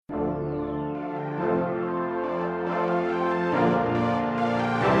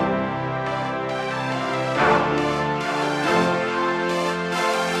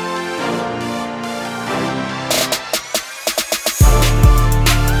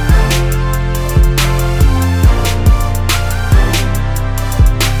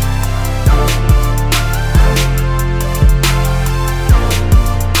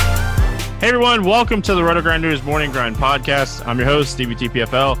everyone. Welcome to the Roto Grinders Morning Grind Podcast. I'm your host,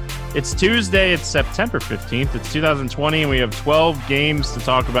 Stevietpfl. It's Tuesday. It's September 15th. It's 2020, and we have 12 games to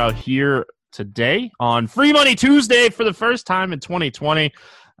talk about here today on Free Money Tuesday for the first time in 2020.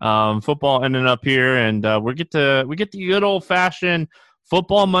 Football ending up here, and we get the good old-fashioned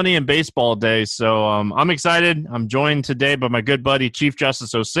football, money, and baseball day. So I'm excited. I'm joined today by my good buddy,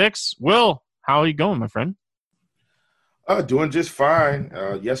 ChiefJustice06. Will, how are you going, my friend? Doing just fine.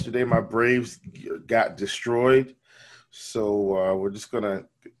 Yesterday, my Braves got destroyed, so we're just going to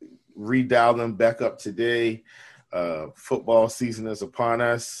redial them back up today. Football season is upon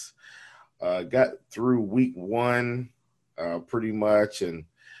us. Got through week one pretty much, and,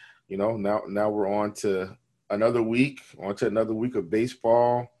 you know, now we're on to another week of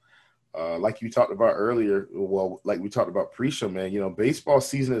baseball. Like you talked about earlier, like we talked about pre-show, man, you know, baseball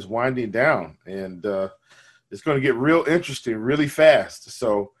season is winding down, and it's going to get real interesting really fast.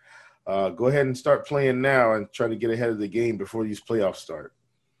 So go ahead and start playing now and try to get ahead of the game before these playoffs start.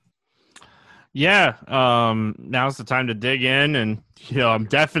 Yeah, now's the time to dig in. And, you know, I'm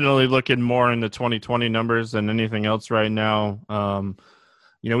definitely looking more into 2020 numbers than anything else right now.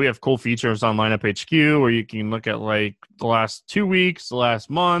 You know, we have cool features on Lineup HQ where you can look at, like, the last 2 weeks, the last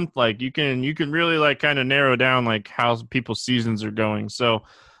month. Like, you can really, like, kind of narrow down, like, how people's seasons are going. So,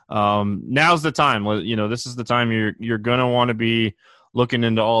 now's the time. You know, this is the time you're gonna want to be looking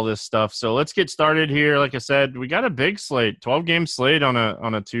into all this stuff. So let's get started here. Like I said, we got a big slate, 12-game slate on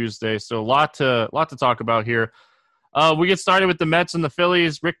a Tuesday. So a lot to talk about here. We get started with the Mets and the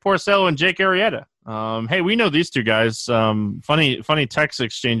Phillies. Rick Porcello and Jake Arrieta. Hey, we know these two guys. Funny text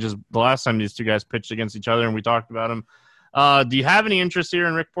exchanges the last time these two guys pitched against each other, and we talked about them. Do you have any interest here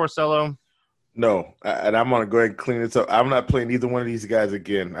in Rick Porcello? No, and I'm going to go ahead and clean this up. I'm not playing either one of these guys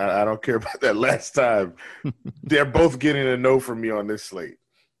again. I don't care about that last time. They're both getting a no from me on this slate.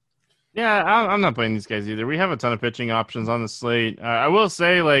 Yeah, I'm not playing these guys either. We have a ton of pitching options on the slate. I will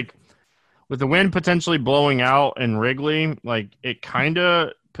say, like, with the wind potentially blowing out in Wrigley, like, it kind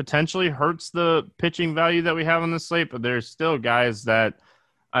of potentially hurts the pitching value that we have on the slate, but there's still guys that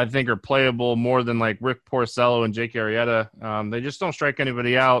I think are playable more than, like, Rick Porcello and Jake Arrieta. They just don't strike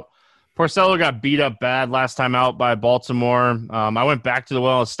anybody out. Porcello got beat up bad last time out by Baltimore. I went back to the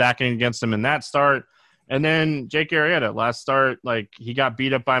well stacking against him in that start. And then Jake Arrieta, last start, like, he got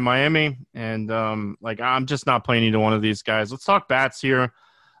beat up by Miami. And, I'm just not playing either one of these guys. Let's talk bats here.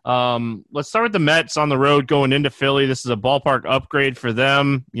 Let's start with the Mets on the road going into Philly. This is a ballpark upgrade for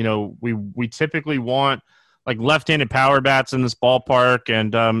them. You know, we typically want, like, left-handed power bats in this ballpark,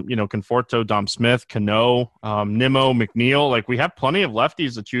 and, Conforto, Dom Smith, Cano, Nimmo, McNeil. Like, we have plenty of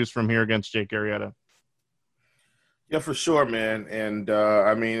lefties to choose from here against Jake Arrieta. Yeah, for sure, man. And,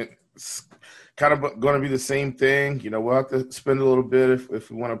 it's kind of going to be the same thing. You know, we'll have to spend a little bit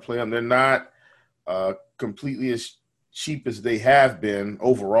if we want to play them. They're not completely as cheap as they have been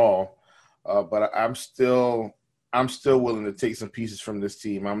overall, but I'm still willing to take some pieces from this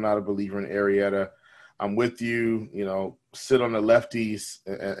team. I'm not a believer in Arrieta. I'm with you, you know, sit on the lefties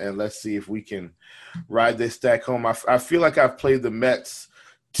and let's see if we can ride this stack home. I feel like I've played the Mets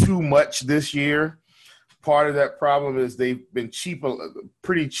too much this year. Part of that problem is they've been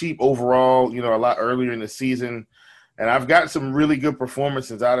pretty cheap overall, you know, a lot earlier in the season. And I've got some really good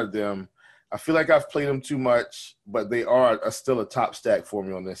performances out of them. I feel like I've played them too much, but they are still a top stack for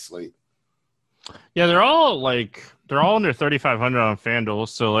me on this slate. Yeah, they're all under 3,500 on FanDuel,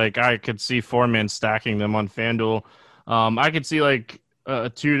 so, like, I could see 4-man stacking them on FanDuel. I could see, like, a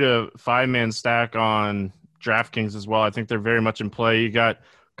 2 to 5-man stack on DraftKings as well. I think they're very much in play. You got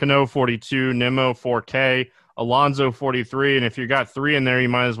Cano 42, Nimmo 4K, Alonso 43, and if you got 3 in there, you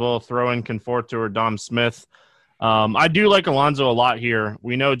might as well throw in Conforto or Dom Smith. I do like Alonso a lot here.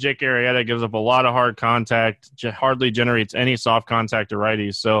 We know Jake Arrieta gives up a lot of hard contact, hardly generates any soft contact to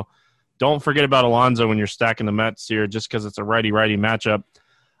righties, so don't forget about Alonso when you're stacking the Mets here, just because it's a righty-righty matchup.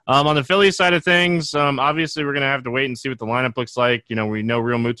 On the Phillies side of things, obviously we're going to have to wait and see what the lineup looks like. You know, we know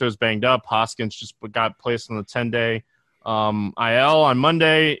Real Muto's banged up. Hoskins just got placed on the 10-day IL on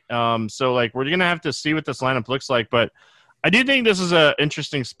Monday. So, like, we're going to have to see what this lineup looks like. But I do think this is an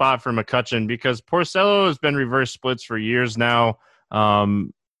interesting spot for McCutchen because Porcello has been reverse splits for years now.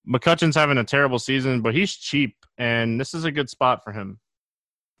 McCutchen's having a terrible season, but he's cheap, and this is a good spot for him.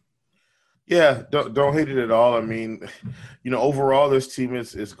 Yeah, don't hate it at all. I mean, you know, overall this team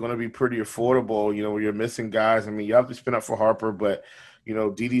is going to be pretty affordable. You know, where you're missing guys. I mean, you have to spin up for Harper, but, you know,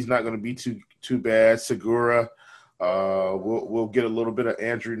 Didi's not going to be too bad. Segura, we'll get a little bit of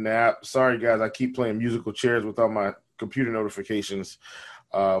Andrew Knapp. Sorry, guys, I keep playing musical chairs with all my computer notifications.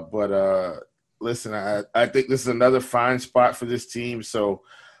 But listen, I think this is another fine spot for this team. So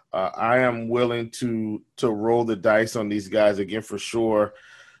I am willing to roll the dice on these guys again for sure.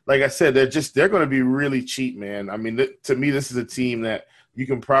 Like I said, they're going to be really cheap, man. I mean, to me, this is a team that you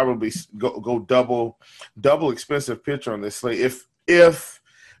can probably go double expensive pitcher on this slate if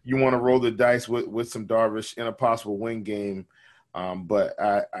you want to roll the dice with some Darvish in a possible win game. But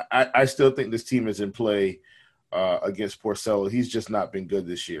I still think this team is in play against Porcello. He's just not been good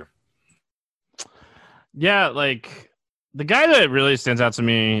this year. Yeah, like the guy that really stands out to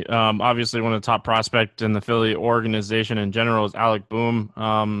me, obviously one of the top prospects in the Philly organization in general is Alec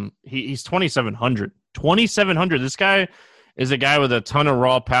Bohm. He's 2,700. 2,700. This guy is a guy with a ton of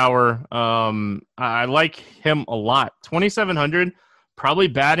raw power. I like him a lot. 2,700, probably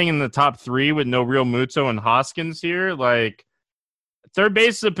batting in the top 3 with no Real Muto and Hoskins here. Like, third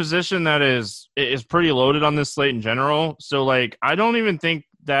base is a position that is pretty loaded on this slate in general. So, like, I don't even think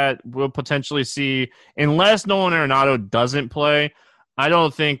that we'll potentially see, unless Nolan Arenado doesn't play, I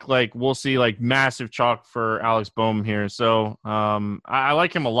don't think, like, we'll see, like, massive chalk for Alex Bohm here. So, I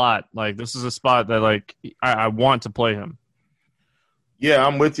like him a lot. Like, this is a spot that, like, I want to play him. Yeah,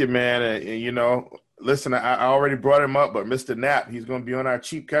 I'm with you, man. And listen, I already brought him up, but Mr. Knapp, he's going to be on our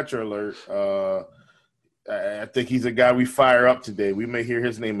cheap catcher alert. I think he's a guy we fire up today. We may hear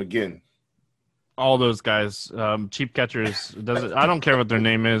his name again. All those guys, cheap catchers. I don't care what their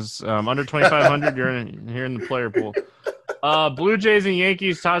name is. Under 2,500, you're here in the player pool. Blue Jays and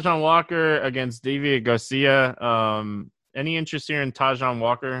Yankees. Tajon Walker against David Garcia. Any interest here in Tajon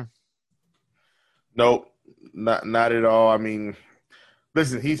Walker? Nope, not at all. I mean,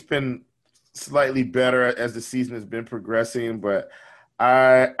 listen, he's been slightly better as the season has been progressing, but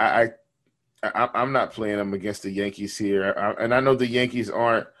I'm not playing him against the Yankees here. And I know the Yankees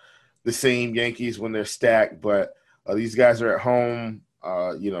aren't the same Yankees when they're stacked, but these guys are at home.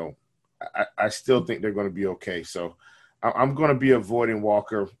 I still think they're going to be okay. So I'm going to be avoiding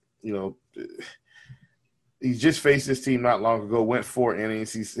Walker. He just faced this team not long ago, went 4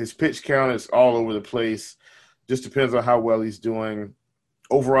 innings. His pitch count is all over the place. Just depends on how well he's doing.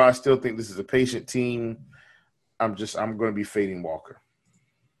 Overall, I still think this is a patient team. I'm going to be fading Walker.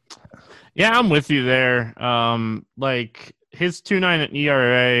 Yeah, I'm with you there. Like, his 2.9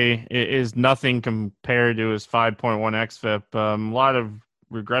 ERA is nothing compared to his 5.1 xFIP. A lot of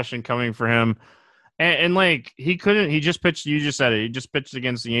regression coming for him. And like, he just pitched, you just said it, he just pitched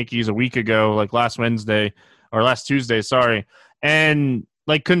against the Yankees a week ago, like last Tuesday, sorry. And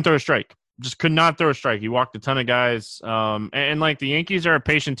like, couldn't throw a strike. Just could not throw a strike. He walked a ton of guys. And like, the Yankees are a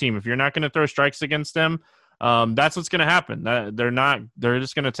patient team. If you're not going to throw strikes against them, that's what's going to happen. They're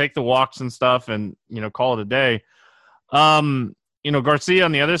just going to take the walks and stuff and, call it a day. Garcia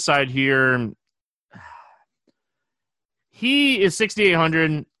on the other side here, he is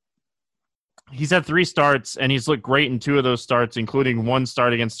 6,800. He's had 3 starts, and he's looked great in 2 of those starts, including 1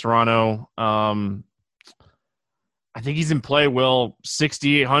 start against Toronto. I think he's in play, Will.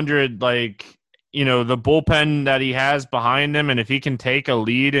 6,800, like, the bullpen that he has behind him, and if he can take a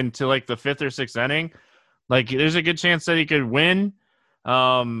lead into, like, the 5th or 6th inning, like, there's a good chance that he could win.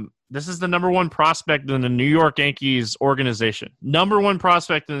 This is the number 1 prospect in the New York Yankees organization. Number 1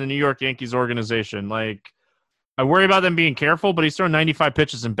 prospect in the New York Yankees organization. Like, I worry about them being careful, but he's throwing 95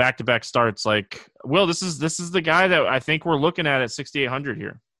 pitches in back-to-back starts. Like, Will, this is the guy that I think we're looking at 6,800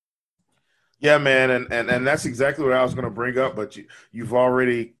 here. Yeah, man, and that's exactly what I was going to bring up, but you've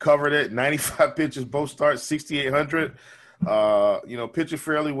already covered it. 95 pitches, both starts, 6,800. Pitching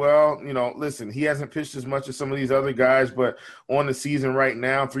fairly well. Listen, he hasn't pitched as much as some of these other guys, but on the season right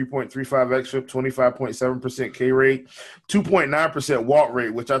now, 3.35 xFIP, 25.7% K rate, 2.9% walk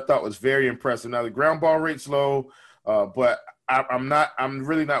rate, which I thought was very impressive. Now, the ground ball rate's low, but I'm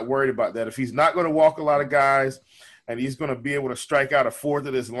really not worried about that. If he's not going to walk a lot of guys and he's going to be able to strike out a fourth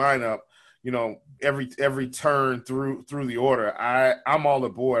of this lineup, every turn through the order, I'm all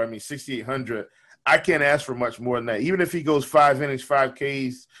aboard. I mean, 6,800. I can't ask for much more than that. Even if he goes 5 innings, 5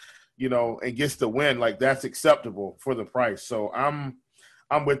 Ks, and gets the win, like, that's acceptable for the price. So I'm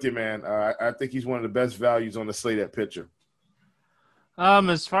with you, man. I think he's one of the best values on the slate at pitcher.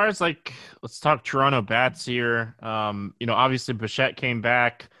 As far as, like, let's talk Toronto bats here. Obviously Bichette came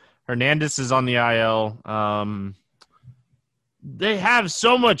back. Hernandez is on the IL. They have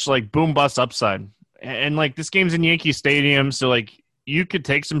so much, like, boom bust upside, and like, this game's in Yankee Stadium, so like, you could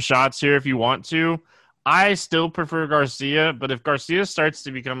take some shots here if you want to. I still prefer Garcia, but if Garcia starts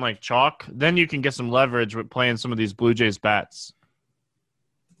to become like chalk, then you can get some leverage with playing some of these Blue Jays bats.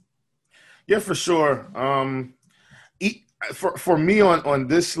 Yeah, for sure. For me on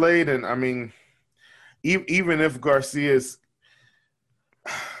this slate, and I mean, even if Garcia's,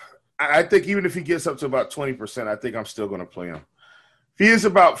 I think even if he gets up to about 20%, I think I'm still going to play him. If he is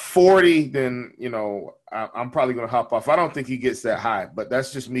about 40, then, I'm probably going to hop off. I don't think he gets that high, but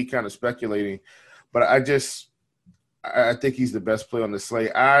that's just me kind of speculating. But I think he's the best play on the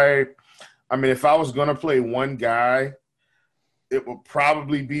slate. I mean, if I was going to play one guy, it would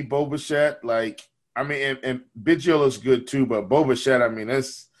probably be Bo Bichette. And Biggio looks good too, but Bo Bichette, I mean,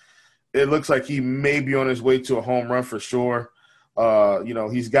 it looks like he may be on his way to a home run for sure.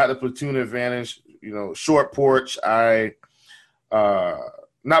 He's got the platoon advantage, short porch.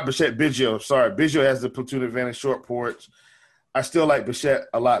 Not Bichette, Biggio. Sorry, Biggio has the platoon advantage, short porch. I still like Bichette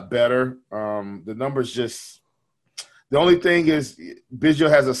a lot better. The numbers the only thing is Biggio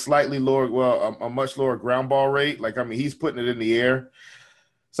has a slightly lower, a much lower ground ball rate. He's putting it in the air.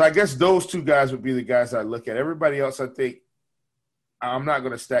 So I guess those two guys would be the guys I look at. Everybody else, I think, I'm not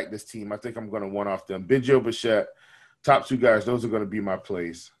going to stack this team. I think I'm going to one off them. Biggio, Bichette, top two guys, those are going to be my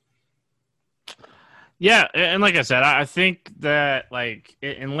plays. Yeah, and like I said, I think that,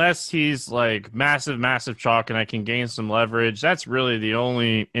 unless he's, massive chalk and I can gain some leverage, that's really the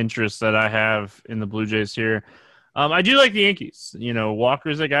only interest that I have in the Blue Jays here. I do like the Yankees.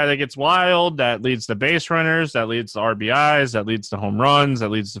 Walker's a guy that gets wild, that leads to base runners, that leads to RBIs, that leads to home runs, that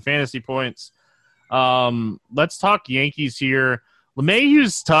leads to fantasy points. Let's talk Yankees here.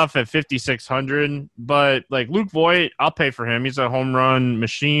 LeMahieu's tough at 5,600, but Luke Voit, I'll pay for him. He's a home run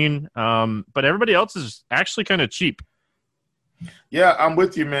machine. But everybody else is actually kind of cheap. Yeah, I'm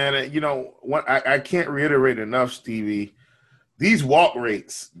with you, man. I can't reiterate enough, Stevie. These walk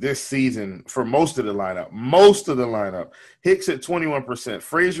rates this season for most of the lineup, Hicks at 21%,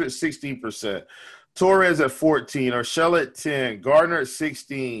 Frazier at 16%, Torres at 14%, Urshela at 10%, Gardner at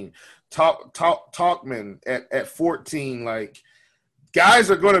 16%, Talkman at 14%.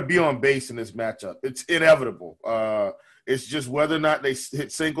 Guys are going to be on base in this matchup. It's inevitable. It's just whether or not they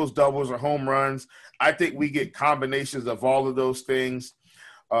hit singles, doubles, or home runs. I think we get combinations of all of those things.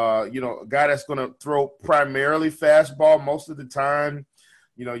 A guy that's going to throw primarily fastball most of the time.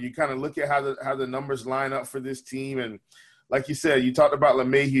 You kind of look at how the numbers line up for this team. And like you said, you talked about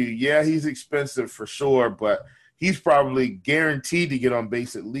LeMahieu. Yeah, he's expensive for sure, but he's probably guaranteed to get on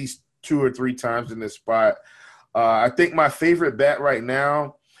base at least 2 or 3 times in this spot. I think my favorite bet right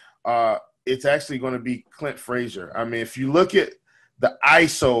now, it's actually going to be Clint Frazier. I mean, if you look at the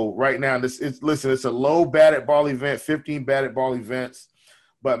ISO right now, it's a low batted ball event, 15 batted ball events.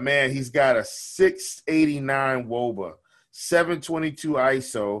 But, man, he's got a 689 WOBA, 722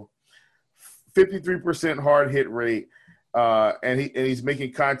 ISO, 53% hard hit rate, and he's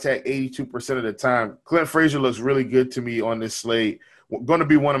making contact 82% of the time. Clint Frazier looks really good to me on this slate. Going to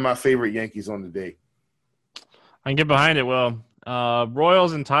be one of my favorite Yankees on the day. I can get behind it, Will.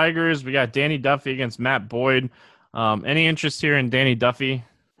 Royals and Tigers, we got Danny Duffy against Matt Boyd. Any interest here in Danny Duffy?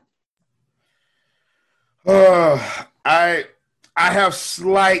 I have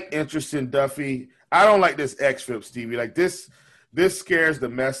slight interest in Duffy. I don't like this xFIP, Stevie. This scares the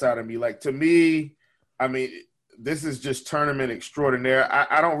mess out of me. To me, I mean, this is just tournament extraordinaire.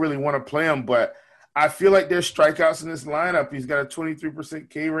 I don't really want to play him, but I feel like there's strikeouts in this lineup. He's got a 23%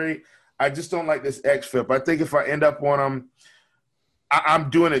 K rate. I just don't like this xFIP. I think if I end up on him, I'm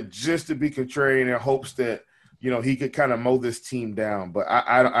doing it just to be contrarian in hopes that, he could kind of mow this team down. But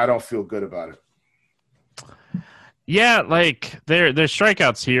I don't feel good about it. Yeah, there's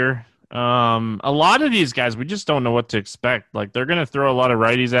strikeouts here. A lot of these guys, we just don't know what to expect. They're going to throw a lot of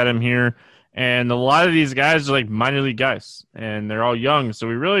righties at him here. And a lot of these guys are minor league guys, and they're all young. So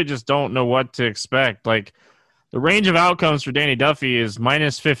we really just don't know what to expect. The range of outcomes for Danny Duffy is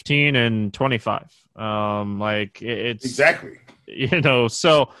minus 15 and 25. It's exactly,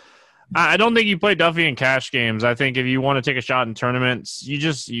 so I don't think you play Duffy in cash games. I think if you want to take a shot in tournaments,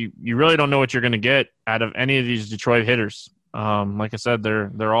 you really don't know what you're going to get out of any of these Detroit hitters. Like I said,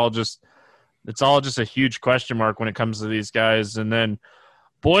 they're all it's all just a huge question mark when it comes to these guys. And then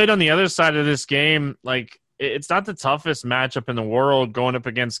Boyd on the other side of this game, it's not the toughest matchup in the world going up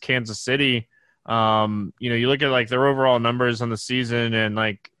against Kansas City. You look at their overall numbers on the season,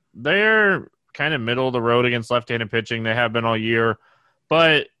 and they're kind of middle of the road against left-handed pitching. They have been all year,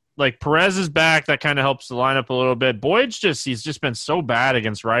 but Perez is back. That kind of helps the lineup a little bit. Boyd's he's just been so bad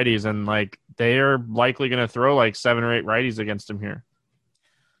against righties, and they're likely going to throw 7 or 8 righties against him here.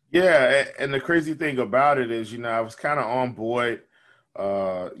 Yeah, and the crazy thing about it is, I was kind of on Boyd,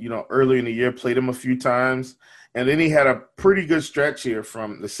 early in the year, played him a few times, and then he had a pretty good stretch here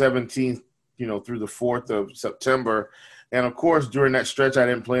from the 17th, through the 4th of September. And, of course, during that stretch, I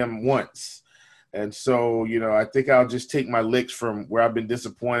didn't play him once. And so, I think I'll just take my licks from where I've been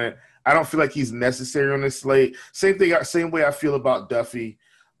disappointed. I don't feel like he's necessary on this slate. Same way I feel about Duffy.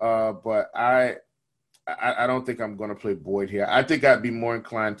 But I I don't think I'm going to play Boyd here. I think I'd be more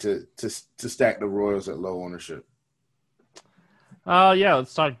inclined to stack the Royals at low ownership. Yeah,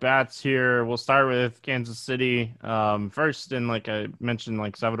 let's talk bats here. We'll start with Kansas City. First, and like I mentioned,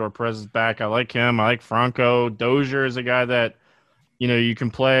 like Salvador Perez is back. I like him. I like Franco. Dozier is a guy that, you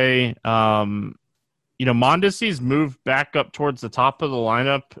can play. Mondesi's moved back up towards the top of the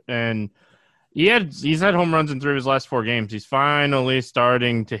lineup, and he's had home runs in 3 of his last 4 games. He's finally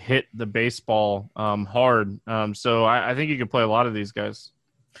starting to hit the baseball hard. So I think you can play a lot of these guys.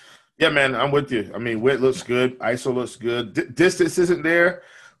 Yeah, man, I'm with you. I mean, Witt looks good. ISO looks good. Distance isn't there,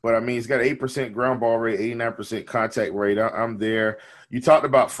 but I mean, he's got 8% ground ball rate, 89% contact rate. I'm there. You talked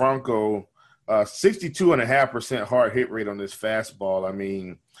about Franco, 62.5% hard hit rate on this fastball. I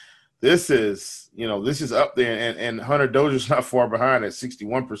mean, this is up there, and Hunter Dozier's not far behind at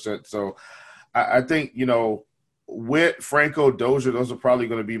 61%. So I think, Witt, Franco, Dozier, those are probably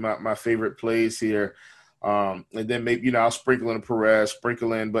going to be my favorite plays here. And then maybe, I'll sprinkle in Perez, but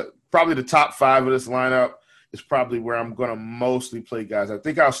probably the top 5 of this lineup is probably where I'm going to mostly play guys. I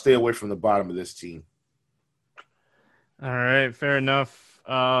think I'll stay away from the bottom of this team. All right, fair enough.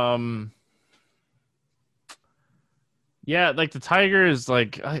 Yeah, like the Tigers,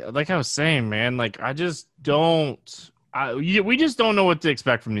 like I was saying, man, like we just don't know what to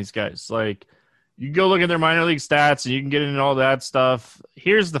expect from these guys. Like, you go look at their minor league stats and you can get into all that stuff.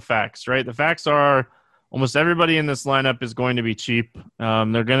 Here's the facts, right? The facts are almost everybody in this lineup is going to be cheap.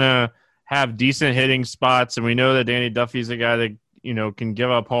 They're going to have decent hitting spots, and we know that Danny Duffy's a guy that, can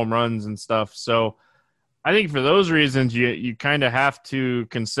give up home runs and stuff. So I think for those reasons, you kind of have to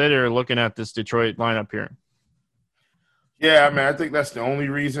consider looking at this Detroit lineup here. Yeah, I mean, I think that's the only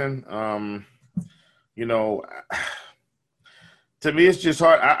reason. To me, it's just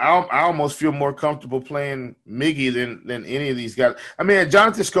hard. I almost feel more comfortable playing Miggy than any of these guys. I mean,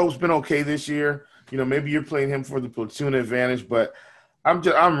 Jonathan Scope's been okay this year. Maybe you're playing him for the platoon advantage, but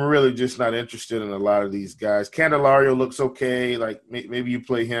I'm really just not interested in a lot of these guys. Candelario looks okay. Like maybe you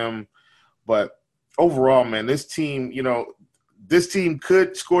play him, but overall, man, this team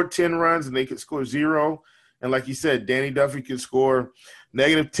could score 10 runs and they could score 0. And like you said, Danny Duffy can score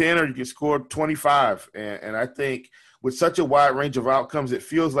 -10 or you can score 25. And I think with such a wide range of outcomes, it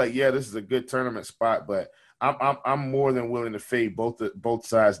feels like, yeah, this is a good tournament spot. But I'm more than willing to fade both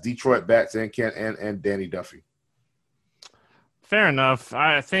sides, Detroit bats and Danny Duffy. Fair enough.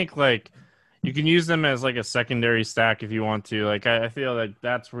 I think like you can use them as like a secondary stack if you want to. Like I feel like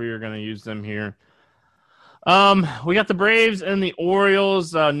that's where you're going to use them here. We got the Braves and the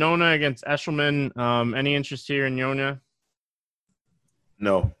Orioles. Nona against Eshelman. Any interest here in Nona?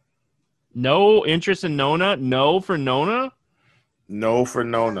 No. No interest in Nona? No for Nona? No for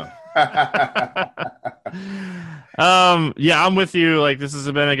Nona. Yeah, I'm with you. Like, this has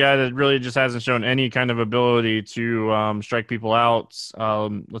been a guy that really just hasn't shown any kind of ability to strike people out.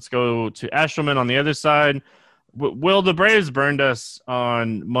 Let's go to Eshelman on the other side. Will, the Braves burned us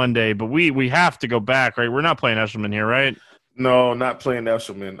on Monday, but we have to go back, right? We're not playing Eshelman here, right? No, not playing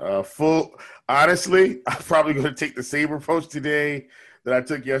Eshelman. Honestly, I'm probably going to take the same approach today that I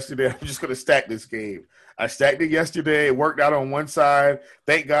took yesterday. I'm just going to stack this game. I stacked it yesterday. It worked out on one side.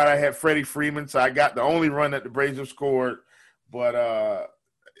 Thank God I had Freddie Freeman, so I got the only run that the Braves have scored. But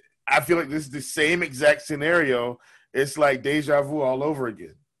I feel like this is the same exact scenario. It's like deja vu all over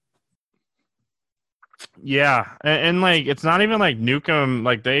again. Yeah, and like it's not even like Newcomb.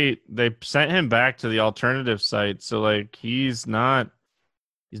 Like they sent him back to the alternative site, so like he's not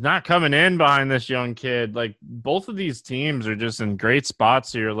coming in behind this young kid. Like both of these teams are just in great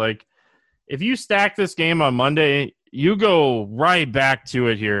spots here. Like if you stack this game on Monday, you go right back to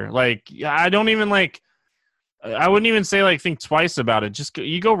it here. Like I wouldn't even say like think twice about it. Just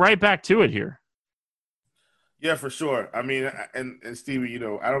you go right back to it here. Yeah, for sure. I mean, and Stevie,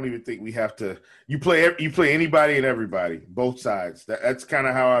 I don't even think we have to. You play anybody and everybody, both sides. That's kind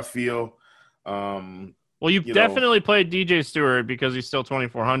of how I feel. Well, you definitely played DJ Stewart because he's still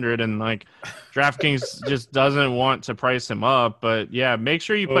 2,400, and like DraftKings just doesn't want to price him up. But yeah, make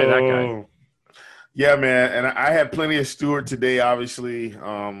sure you play that guy. Yeah, man. And I had plenty of Stewart today. Obviously,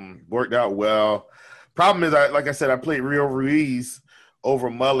 worked out well. Problem is, like I said, I played Rio Ruiz over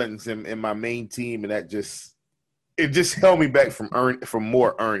Mullins in my main team, and that just held me back from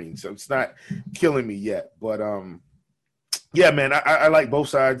more earnings. So it's not killing me yet. But yeah, man, I like both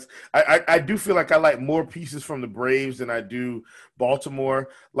sides. I do feel like I like more pieces from the Braves than I do Baltimore.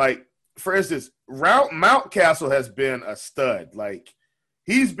 Like, for instance, Mountcastle has been a stud. Like,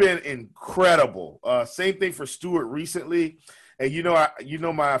 he's been incredible. Same thing for Stewart recently. And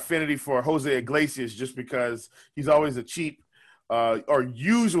my affinity for Jose Iglesias just because he's always a cheap or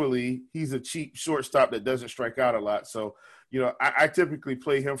usually he's a cheap shortstop that doesn't strike out a lot. So, I typically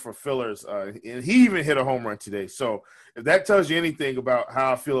play him for fillers. And he even hit a home run today. So if that tells you anything about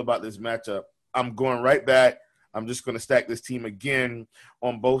how I feel about this matchup, I'm going right back. I'm just going to stack this team again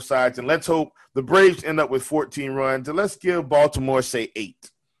on both sides. And let's hope the Braves end up with 14 runs. And let's give Baltimore, say,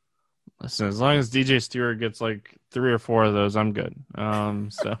 8. Listen, as long as DJ Stewart gets like 3 or 4 of those, I'm good.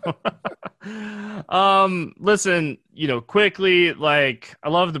 Listen, quickly, like, I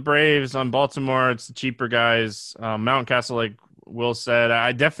love the Braves on Baltimore. It's the cheaper guys. Mountain Castle, like Will said,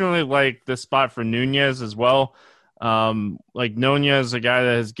 I definitely like this spot for Nunez as well. Like Nunez, a guy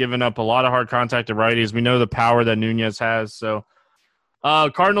that has given up a lot of hard contact to righties. We know the power that Nunez has. So,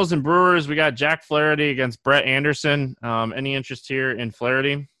 Cardinals and Brewers, we got Jack Flaherty against Brett Anderson. Any interest here in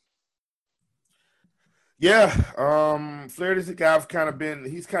Flaherty? Yeah, Flaherty's a guy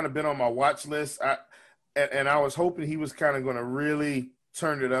he's kind of been on my watch list. I was hoping he was kind of going to really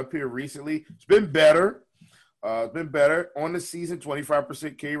turn it up here recently. It's been better. On the season,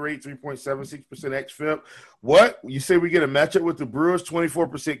 25% K rate, 3.76% xFIP. What? You say we get a matchup with the Brewers,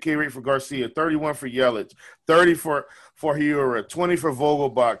 24% K rate for Garcia, 31 for Yelich, 30 for Hiura, 20 for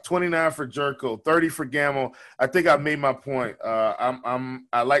Vogelbach, 29 for Jerko, 30 for Gamble. I think I made my point.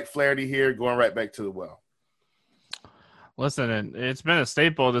 I like Flaherty here, going right back to the well. Listen, it's been a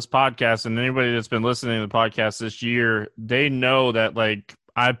staple of this podcast, and anybody that's been listening to the podcast this year, they know that, like,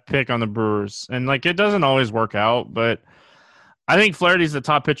 I pick on the Brewers. And, like, it doesn't always work out, but I think Flaherty's the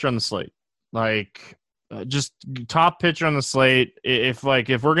top pitcher on the slate. Like, just top pitcher on the slate. If we're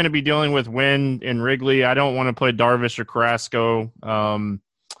going to be dealing with Wynn and Wrigley, I don't want to play Darvish or Carrasco.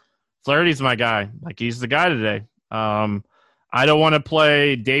 Flaherty's my guy. Like, he's the guy today. I don't want to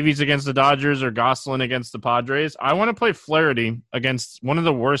play Davies against the Dodgers or Gosselin against the Padres. I want to play Flaherty against one of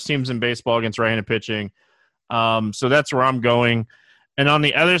the worst teams in baseball against right-handed pitching. So that's where I'm going. And on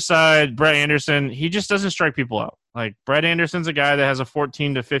the other side, Brett Anderson, he just doesn't strike people out. Like, Brett Anderson's a guy that has a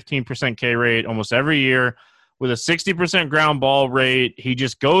 14 to 15% K rate almost every year with a 60% ground ball rate. He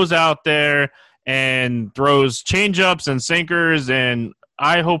just goes out there and throws changeups and sinkers, and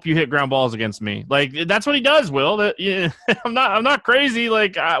I hope you hit ground balls against me. Like, that's what he does, Will. I'm not crazy.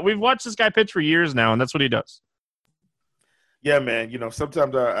 Like, we've watched this guy pitch for years now, and that's what he does. Yeah, man.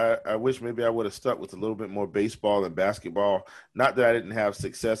 Sometimes I wish maybe I would have stuck with a little bit more baseball than basketball. Not that I didn't have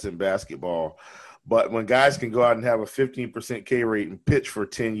success in basketball, but when guys can go out and have a 15% K rate and pitch for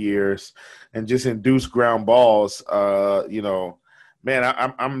 10 years and just induce ground balls, man,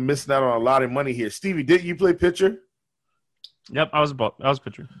 I'm missing out on a lot of money here. Stevie, didn't you play pitcher? Yep, I was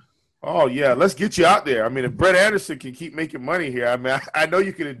pitcher. Oh, yeah, let's get you out there. I mean, if Brett Anderson can keep making money here, I mean, I know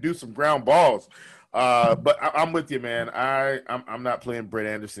you can induce some ground balls. But I'm with you, man. I'm not playing Brett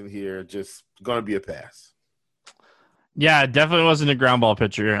Anderson here. Just going to be a pass. Yeah, definitely wasn't a ground ball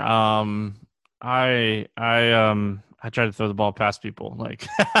pitcher. I try to throw the ball past people. Like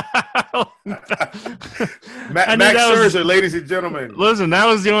Max Scherzer, ladies and gentlemen. Listen, that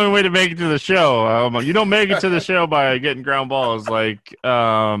was the only way to make it to the show. You don't make it to the show by getting ground balls. Like,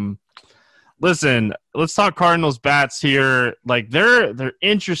 listen, let's talk Cardinals bats here. Like, they're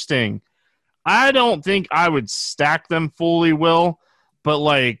interesting. I don't think I would stack them fully, Will, but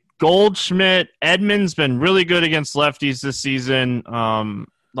like Goldschmidt, Edmonds been really good against lefties this season.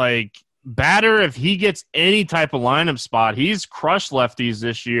 Like, batter, if he gets any type of lineup spot, he's crushed lefties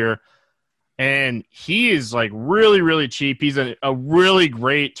this year, and he is like really, really cheap. He's a really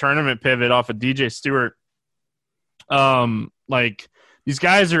great tournament pivot off of DJ Stewart. Like, these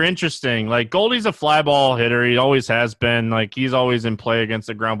guys are interesting. Like, Goldie's a fly ball hitter. He always has been. Like, he's always in play against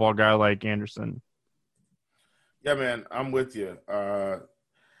a ground ball guy like Anderson. Yeah, man, I'm with you.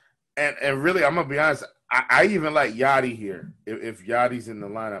 And really, I'm going to be honest, I even like Yachty here, if Yachty's in the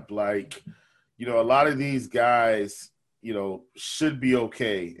lineup. Like, a lot of these guys, should be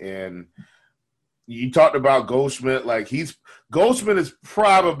okay. And you talked about Goldschmidt. Like, Goldschmidt is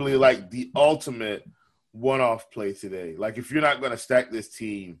probably like the ultimate one-off play today. Like, if you're not going to stack this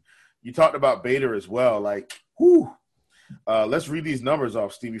team, you talked about Bader as well. Like, whew. Let's read these numbers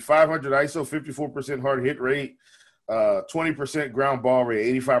off, Stevie. 500 ISO, 54% hard hit rate, 20% ground ball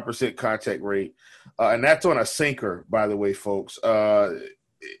rate, 85% contact rate. And that's on a sinker, by the way, folks.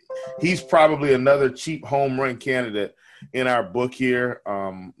 He's probably another cheap home run candidate in our book here.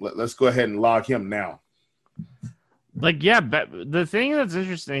 Let's go ahead and log him now. Like, yeah, the thing that's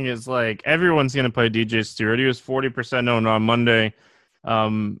interesting is, like, everyone's going to play DJ Stewart. He was 40% owned on Monday,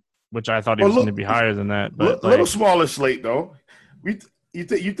 which I thought he was going to be higher than that. But a little smaller slate, though. You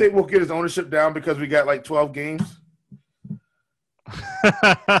think we'll get his ownership down because we got, like, 12 games?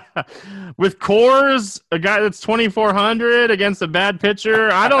 With Coors, a guy that's 2,400 against a bad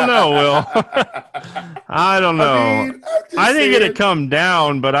pitcher, I don't know, Will. I don't know. I'm just I think saying, it'd come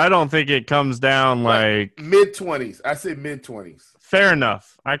down, but I don't think it comes down like mid-20s. I say mid-20s. Fair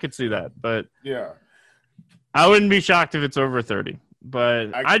enough. I could see that, but yeah, I wouldn't be shocked if it's over 30.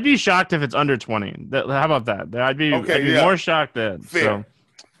 But I'd be shocked if it's under 20. How about that? I'd be more shocked then. Fair.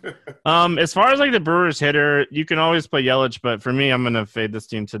 So, as far as like the Brewers hitter, you can always play Yelich, but for me, I'm gonna fade this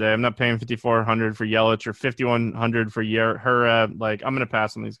team today. I'm not paying 5,400 for Yelich or 5,100 for Herrera. Like, I'm gonna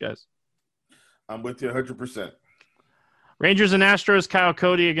pass on these guys. I'm with you 100%. Rangers and Astros. Kyle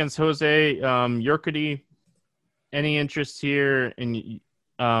Cody against Jose Urquidy. Any interest here in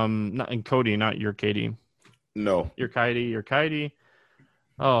not in Cody, not Urquidy? No, Urquidy.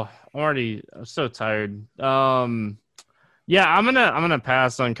 Oh, I'm so tired. Yeah, I'm gonna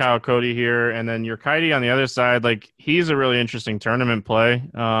pass on Kyle Cody here, and then Urquidy on the other side. Like, he's a really interesting tournament play.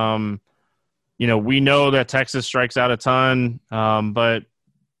 We know that Texas strikes out a ton, but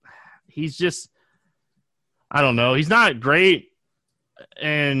he's just, I don't know. He's not great,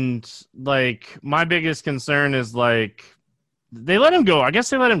 and like my biggest concern is like they let him go. I guess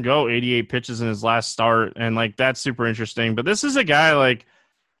they let him go 88 pitches in his last start, and like that's super interesting. But this is a guy like.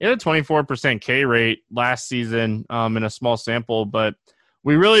 He had a 24% K rate last season in a small sample, but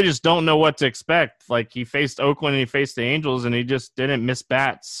we really just don't know what to expect. Like, he faced Oakland and he faced the Angels, and he just didn't miss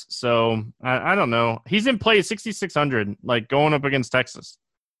bats. So, I don't know. He's in play 6,600, like, going up against Texas.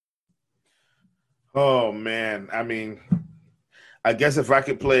 Oh, man. I mean, I guess if I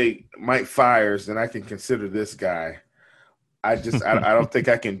could play Mike Fiers, then I can consider this guy. I don't think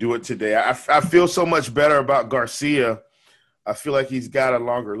I can do it today. I feel so much better about Garcia. I feel like he's got a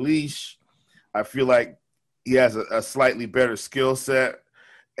longer leash. I feel like he has a slightly better skill set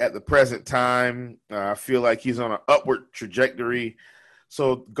at the present time. I feel like he's on an upward trajectory.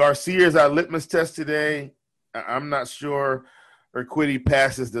 So Garcia is our litmus test today. I'm not sure Urquidy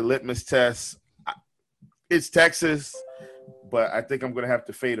passes the litmus test. It's Texas, but I think I'm going to have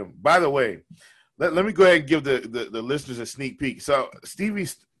to fade him. By the way, let me go ahead and give the listeners a sneak peek. So Stevie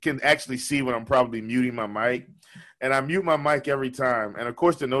can actually see when I'm probably muting my mic. And I mute my mic every time. And, of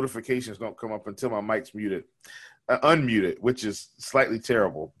course, the notifications don't come up until my mic's unmuted, which is slightly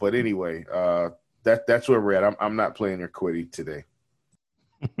terrible. But anyway, that's where we're at. I'm not playing Urquidy today.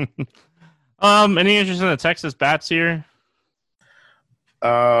 Any interest in the Texas bats here?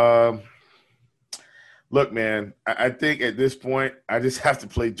 Look, man, I think at this point I just have to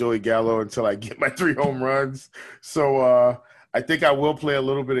play Joey Gallo until I get my 3 home runs. So I think I will play a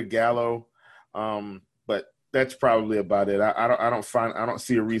little bit of Gallo. But that's probably about it. I don't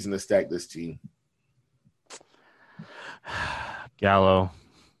see a reason to stack this team. Gallo.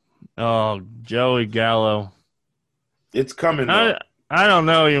 Oh, Joey Gallo. It's coming. I don't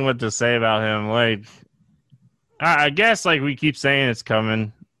know even what to say about him. Like, I guess like we keep saying it's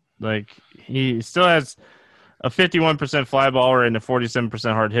coming. Like, he still has a 51% fly ball rate and a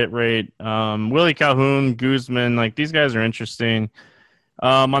 47% hard hit rate. Willie Calhoun, Guzman, like these guys are interesting.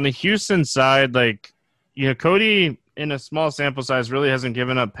 On the Houston side, like, Cody in a small sample size really hasn't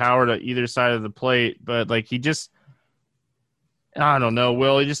given up power to either side of the plate, but like he just, I don't know,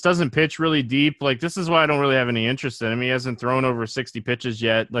 Will, he just doesn't pitch really deep. Like, this is why I don't really have any interest in him. He hasn't thrown over 60 pitches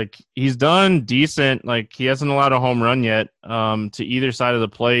yet. Like, he's done decent. Like, he hasn't allowed a home run yet to either side of the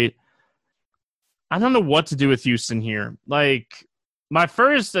plate. I don't know what to do with Houston here. Like, my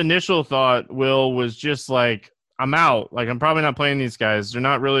first initial thought, Will, was just like, I'm out. Like, I'm probably not playing these guys. They're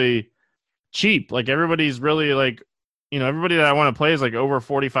not really cheap. Like, everybody's really like, everybody that I want to play is like over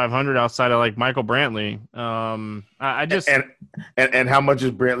 4,500 outside of like Michael Brantley. I just and how much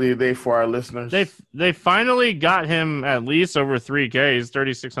is Brantley today for our listeners? They finally got him at least over 3K. He's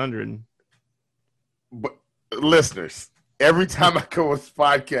 3,600. But listeners, every time I go on this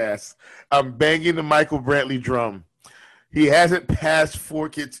podcast, I'm banging the Michael Brantley drum. He hasn't passed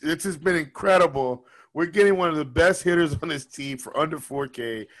 4K. This has been incredible. We're getting one of the best hitters on this team for under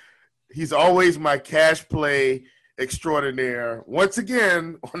 4K. He's always my cash play extraordinaire. Once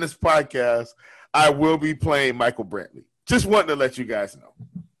again, on this podcast, I will be playing Michael Brantley. Just wanting to let you guys know.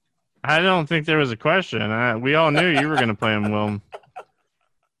 I don't think there was a question. We all knew you were going to play him, Will.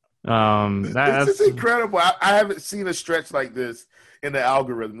 This is incredible. I haven't seen a stretch like this in the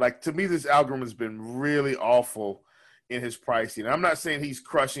algorithm. Like, to me, this algorithm has been really awful in his pricing. I'm not saying he's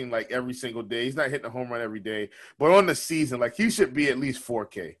crushing like every single day. He's not hitting a home run every day. But on the season, like, he should be at least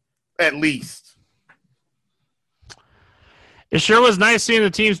 4K. At least. It sure was nice seeing the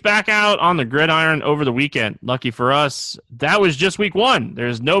teams back out on the gridiron over the weekend. Lucky for us, that was just week one.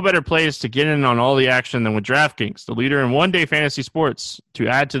 There's no better place to get in on all the action than with DraftKings, the leader in one-day fantasy sports. To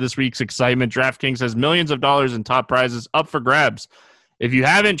add to this week's excitement, DraftKings has millions of dollars in top prizes up for grabs. If you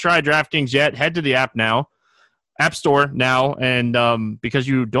haven't tried DraftKings yet, head to the App Store now, and because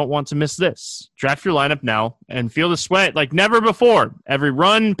you don't want to miss this. Draft your lineup now and feel the sweat like never before. Every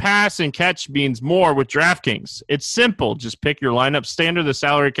run, pass, and catch means more with DraftKings. It's simple. Just pick your lineup, stay under the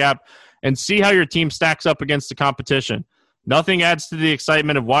salary cap, and see how your team stacks up against the competition. Nothing adds to the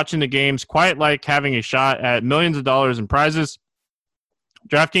excitement of watching the games quite like having a shot at millions of dollars in prizes.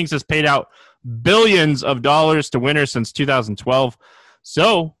 DraftKings has paid out billions of dollars to winners since 2012.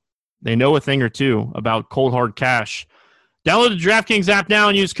 So they know a thing or two about cold hard cash. Download the DraftKings app now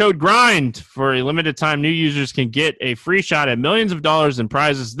and use code GRIND. For a limited time, new users can get a free shot at millions of dollars in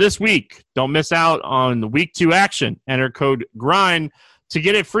prizes this week. Don't miss out on the week 2 action. Enter code GRIND to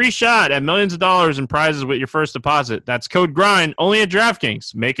get a free shot at millions of dollars in prizes with your first deposit. That's code GRIND only at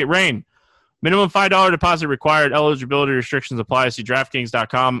DraftKings. Make it rain. Minimum $5 deposit required. Eligibility restrictions apply. See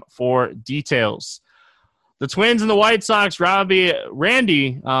DraftKings.com for details. The Twins and the White Sox,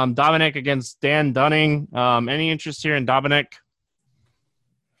 Randy Dominic against Dan Dunning. Any interest here in Dominic?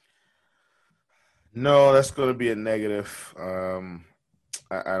 No, that's going to be a negative. I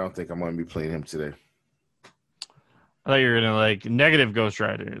don't think I'm going to be playing him today. I thought you were going to, negative Ghost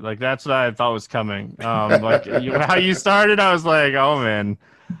Rider. That's what I thought was coming. How you started, I was like, oh, man.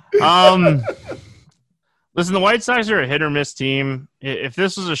 Listen, the White Sox are a hit-or-miss team. If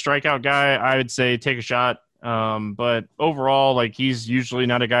this was a strikeout guy, I would say take a shot. But overall, he's usually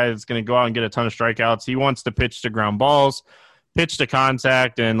not a guy that's going to go out and get a ton of strikeouts. He wants to pitch to ground balls, pitch to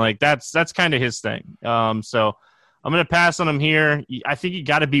contact, and that's kind of his thing. So I'm going to pass on him here. I think you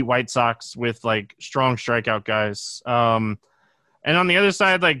got to beat White Sox with strong strikeout guys. And on the other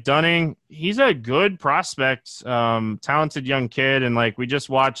side, Dunning, he's a good prospect, talented young kid, and we just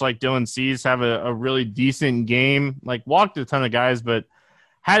watched Dylan Cease have a really decent game. Walked a ton of guys, but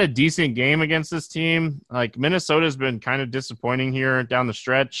had a decent game against this team. Minnesota's been kind of disappointing here down the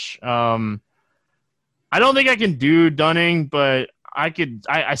stretch. I don't think I can do Dunning, but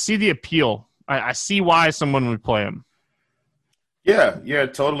I see the appeal. I see why someone would play him. Yeah,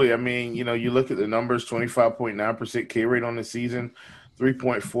 totally. I mean, you look at the numbers, 25.9% K rate on the season,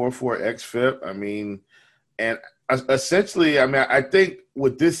 3.44 xFIP. I mean, and essentially, I think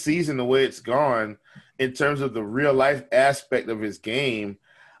with this season, the way it's gone, in terms of the real life aspect of his game,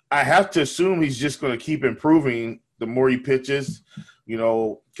 I have to assume he's just going to keep improving the more he pitches,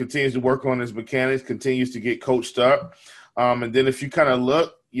 continues to work on his mechanics, continues to get coached up. And then if you kind of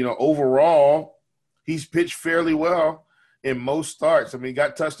look, overall, he's pitched fairly well in most starts. He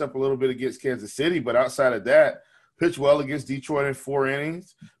got touched up a little bit against Kansas City, but outside of that, pitched well against Detroit in 4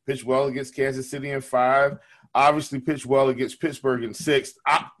 innings, pitched well against Kansas City in 5, obviously pitched well against Pittsburgh in 6,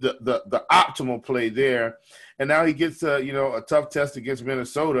 the optimal play there. And now he gets a tough test against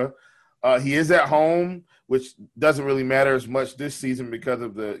Minnesota. He is at home, which doesn't really matter as much this season because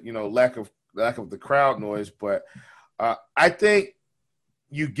of the lack of the crowd noise. But I think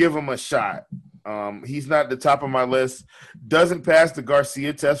you give him a shot. He's not at the top of my list. Doesn't pass the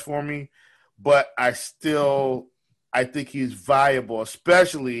Garcia test for me, but I think he's viable,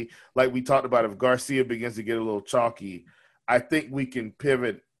 especially like we talked about. If Garcia begins to get a little chalky, I think we can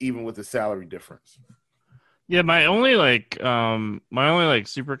pivot even with the salary difference. Yeah, my only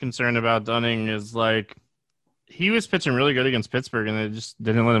super concern about Dunning is he was pitching really good against Pittsburgh and they just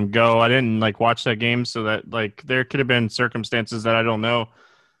didn't let him go. I didn't watch that game, so that there could have been circumstances that I don't know.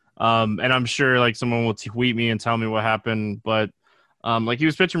 And I'm sure someone will tweet me and tell me what happened, but he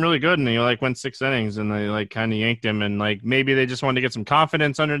was pitching really good and he went 6 innings and they kind of yanked him, and maybe they just wanted to get some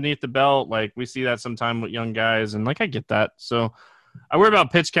confidence underneath the belt. We see that sometime with young guys, and I get that. So I worry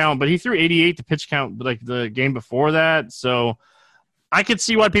about pitch count, but he threw 88 to pitch count the game before that. So I could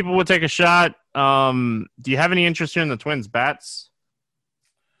see why people would take a shot. Do you have any interest here in the Twins bats?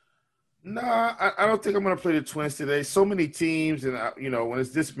 No, I don't think I'm going to play the Twins today. So many teams, and when it's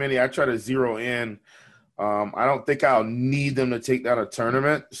this many, I try to zero in. I don't think I'll need them to take down a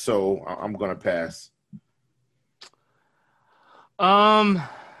tournament, so I'm going to pass.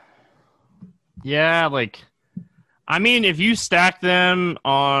 Yeah, if you stack them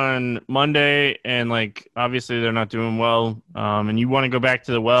on Monday and obviously they're not doing well, and you want to go back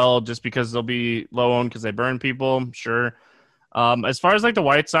to the well just because they'll be low owned because they burn people, sure. As far as the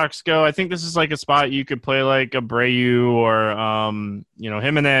White Sox go, I think this is a spot you could play Abreu or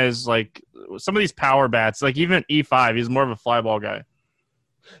Jimenez, some of these power bats, even E5, he's more of a fly ball guy.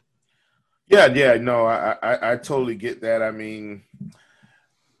 Yeah, no, I totally get that. I mean,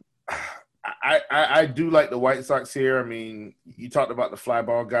 I do like the White Sox here. I mean, you talked about the fly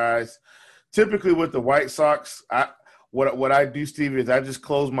ball guys. Typically with the White Sox, what I do, Steve, is I just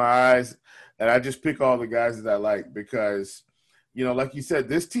close my eyes and I just pick all the guys that I like because, like you said,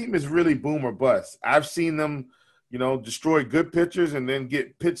 this team is really boom or bust. I've seen them, destroy good pitchers and then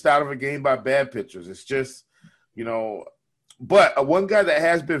get pitched out of a game by bad pitchers. It's just, but one guy that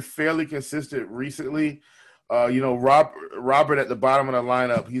has been fairly consistent recently, Robert at the bottom of the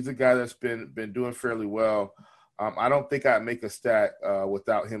lineup, he's a guy that's been doing fairly well. I don't think I'd make a stack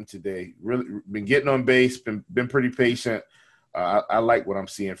without him today. Really been getting on base, been pretty patient. I like what I'm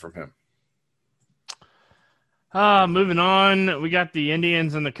seeing from him. Moving on, we got the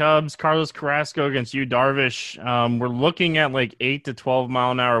Indians and the Cubs. Carlos Carrasco against Yu Darvish. We're looking at like 8 to 12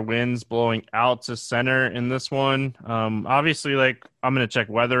 mile an hour winds blowing out to center in this one. Obviously, like I'm going to check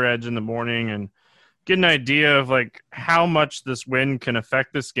Weather Edge in the morning and get an idea of like how much this wind can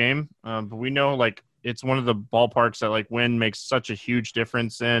affect this game. But we know like it's one of the ballparks that like wind makes such a huge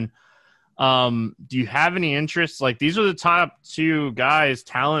difference in. Do you have any interest? Like these are the top two guys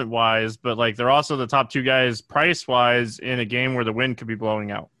talent wise, but like they're also the top two guys price wise in a game where the wind could be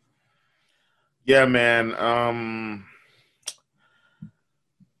blowing out. Yeah, man.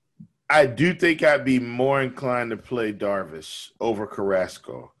 I do think I'd be more inclined to play Darvish over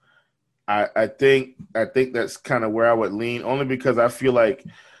Carrasco. I think that's kind of where I would lean, only because I feel like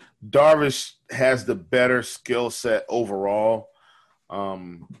Darvish has the better skill set overall.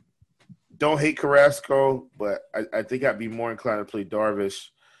 Don't hate Carrasco, but I think I'd be more inclined to play Darvish.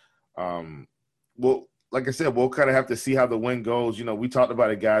 Well, like I said, we'll kind of have to see how the wind goes. We talked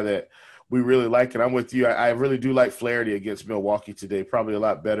about a guy that we really like, and I'm with you. I really do like Flaherty against Milwaukee today, probably a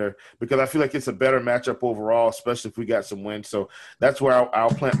lot better because I feel like it's a better matchup overall, especially if we got some wind. So that's where I'll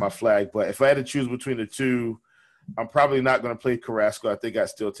plant my flag. But if I had to choose between the two, I'm probably not going to play Carrasco. I think I'd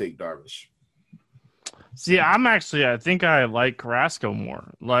still take Darvish. See, I think I like Carrasco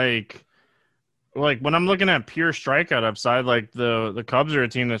more. Like when I'm looking at pure strikeout upside, like the Cubs are a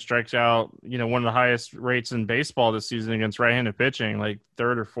team that strikes out, one of the highest rates in baseball this season against right-handed pitching, like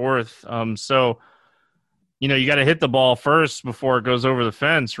third or fourth. So, you got to hit the ball first before it goes over the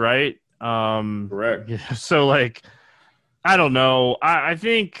fence, right? Correct. Yeah, so, like, I don't know. I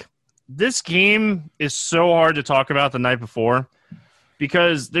think this game is so hard to talk about the night before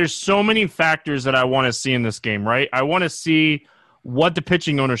because there's so many factors that I want to see in this game, right? I want to see what the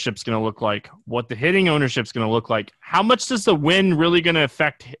pitching ownership is going to look like, what the hitting ownership is going to look like, how much does the win really going to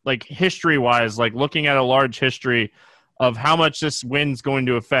affect, like history-wise, like looking at a large history of how much this win's going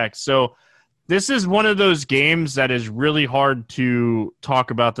to affect. So this is one of those games that is really hard to talk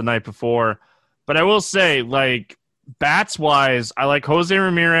about the night before. But I will say, like, bats-wise, I like Jose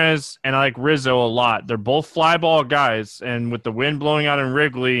Ramirez and I like Rizzo a lot. They're both fly ball guys, and with the wind blowing out in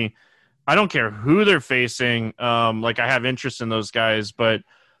Wrigley, I don't care who they're facing. I have interest in those guys, but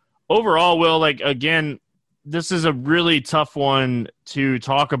overall, Will, like, again, this is a really tough one to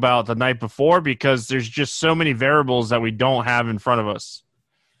talk about the night before because there's just so many variables that we don't have in front of us.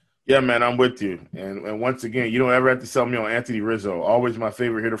 Yeah, man, I'm with you. And once again, you don't ever have to sell me on Anthony Rizzo. Always my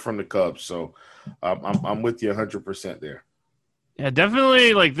favorite hitter from the Cubs. So I'm with you 100% there. Yeah,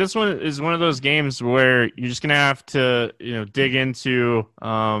 definitely. Like this one is one of those games where you're just gonna have to, dig into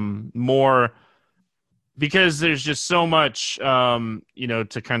more because there's just so much,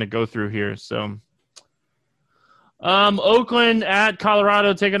 to kind of go through here. So, Oakland at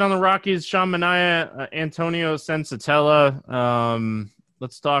Colorado taking on the Rockies. Sean Manaea, Antonio Sensatella.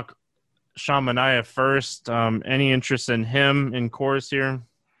 Let's talk Sean Manaea first. Any interest in him in Coors here?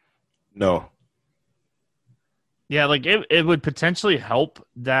 No. Yeah, like it would potentially help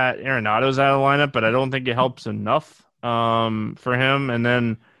that Arenado's out of the lineup, but I don't think it helps enough for him. And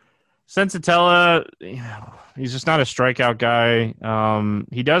then Sensatella, he's just not a strikeout guy.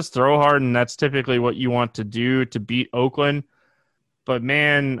 He does throw hard, and that's typically what you want to do to beat Oakland. But,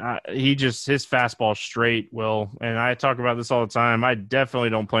 man, his fastball straight, Will. And I talk about this all the time. I definitely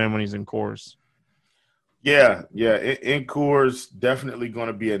don't play him when he's in Coors. Yeah. In Coors, definitely going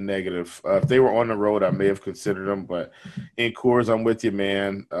to be a negative. If they were on the road, I may have considered them. But in Coors, I'm with you,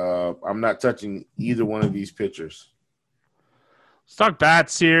 man. I'm not touching either one of these pitchers. Let's talk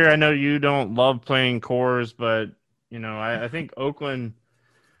bats here. I know you don't love playing Coors, but, I think Oakland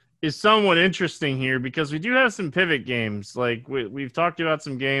is somewhat interesting here because we do have some pivot games. Like we've talked about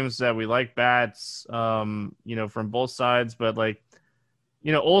some games that we like bats, from both sides, but like,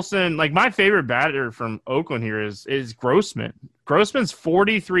 Olsen, like my favorite batter from Oakland here is Grossman. Grossman's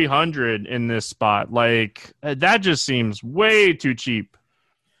 4,300 in this spot. Like that just seems way too cheap.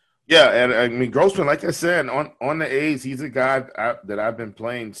 Yeah, and I mean Grossman, like I said, on the A's, he's a guy that I've been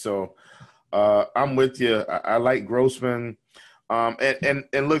playing. So I'm with you. I like Grossman.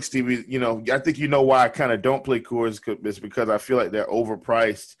 And look, Stevie, I think you know why I kind of don't play Coors. It's because I feel like they're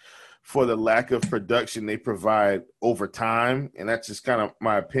overpriced for the lack of production they provide over time, and that's just kind of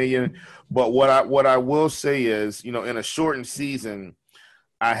my opinion. But what I will say is, in a shortened season,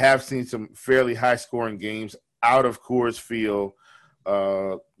 I have seen some fairly high scoring games out of Coors Field.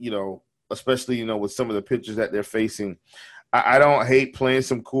 Especially with some of the pitchers that they're facing. I don't hate playing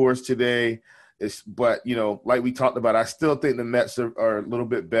some Coors today. But like we talked about, I still think the Mets are a little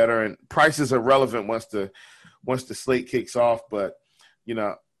bit better, and prices are relevant once the slate kicks off. But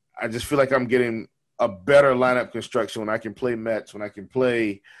I just feel like I'm getting a better lineup construction when I can play Mets, when I can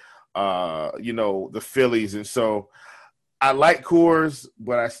play, the Phillies, and so I like Coors,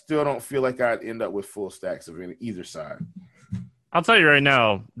 but I still don't feel like I'd end up with full stacks of either side. I'll tell you right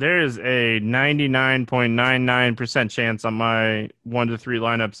now, there is a 99.99% chance on my 1 to 3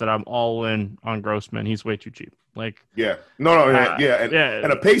 lineups that I'm all in on Grossman. He's way too cheap. Yeah,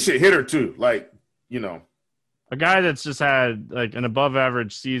 and a patient hitter too. A guy that's just had an above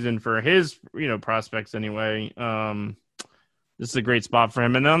average season for his prospects anyway. This is a great spot for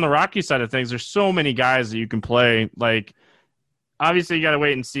him. And then on the Rocky side of things, there's so many guys that you can play. Obviously, you got to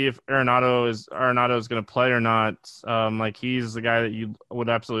wait and see if Arenado is going to play or not. He's the guy that you would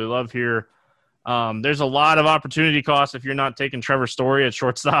absolutely love here. There's a lot of opportunity cost if you're not taking Trevor Story at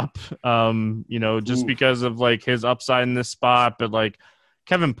shortstop. Just because of his upside in this spot. But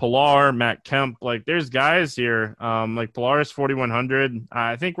Kevin Pillar, Matt Kemp, there's guys here. Pillar is 4,100.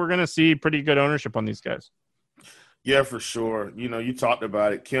 I think we're going to see pretty good ownership on these guys. Yeah, for sure. You talked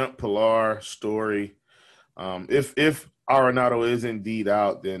about it. Kemp, Pillar, Story. If Arenado is indeed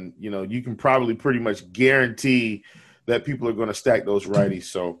out, then you can probably pretty much guarantee that people are going to stack those righties.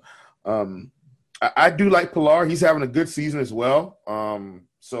 So I do like Pillar. He's having a good season as well.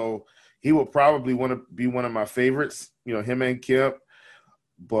 So he will probably want to be one of my favorites. Him and Kemp.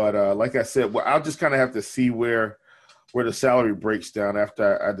 But like I said, I'll just kind of have to see where the salary breaks down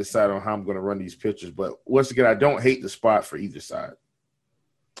after I decide on how I'm going to run these pitchers. But once again, I don't hate the spot for either side.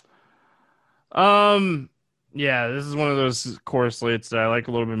 Yeah, this is one of those Coors slates that I like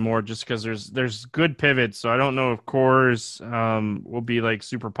a little bit more just because there's good pivots. So I don't know if Coors will be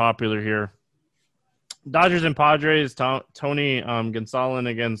super popular here. Dodgers and Padres, Tony Gonsolin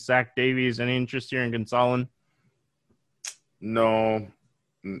against Zach Davies. Any interest here in Gonsolin? No,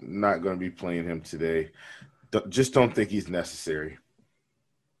 not going to be playing him today. Just don't think he's necessary.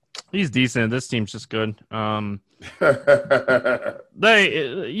 He's decent. This team's just good. If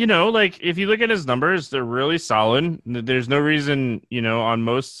you look at his numbers, they're really solid. There's no reason, on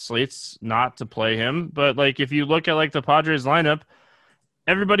most slates not to play him. But if you look at the Padres lineup,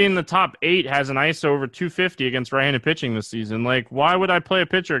 everybody in the top 8 has an ISO over 250 against right-handed pitching this season. Why would I play a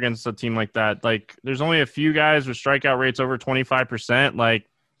pitcher against a team like that? There's only a few guys with strikeout rates over 25%.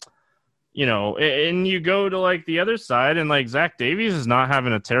 And you go to the other side and Zach Davies is not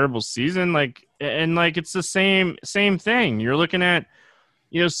having a terrible season. It's the same thing. You're looking at,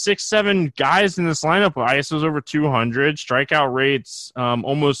 6-7 guys in this lineup with ISOs over 200, strikeout rates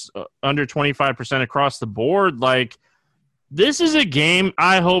almost under 25% across the board. This is a game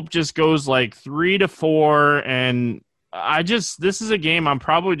I hope just goes 3-4. And this is a game I'm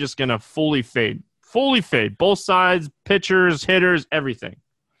probably just going to fully fade both sides, pitchers, hitters, everything.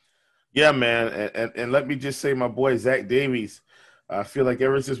 Yeah, man, and let me just say, my boy Zach Davies, I feel like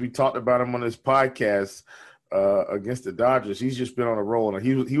ever since we talked about him on this podcast against the Dodgers, he's just been on a roll. And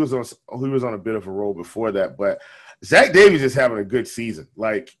he was on a bit of a roll before that, but Zach Davies is having a good season.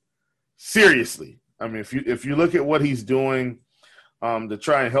 Seriously, I mean, if you look at what he's doing to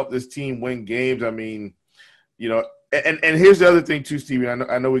try and help this team win games, I mean, and here's the other thing too, Stevie.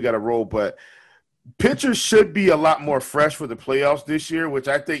 I know we got to roll, but pitchers should be a lot more fresh for the playoffs this year, which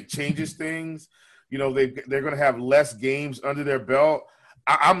I think changes things. They're going to have less games under their belt.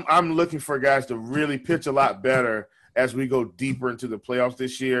 I'm looking for guys to really pitch a lot better as we go deeper into the playoffs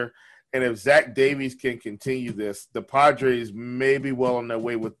this year. And if Zach Davies can continue this, the Padres may be well on their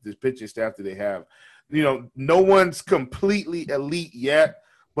way with this pitching staff that they have. No one's completely elite yet,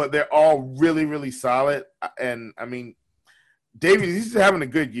 but they're all really, really solid. And, I mean, Davies, he's having a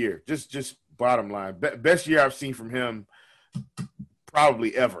good year. Just bottom line, best year I've seen from him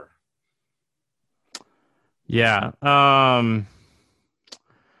probably ever. Yeah. I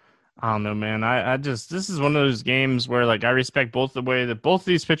don't know, man. This is one of those games where I respect both the way that both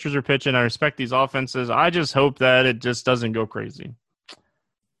these pitchers are pitching. I respect these offenses. I just hope that it just doesn't go crazy.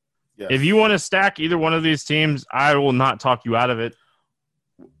 Yes. If you want to stack either one of these teams, I will not talk you out of it.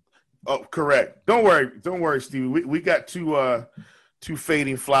 Oh, correct. Don't worry, Stevie. We got two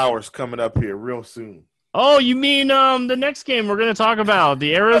fading flowers coming up here real soon. Oh, you mean the next game we're going to talk about,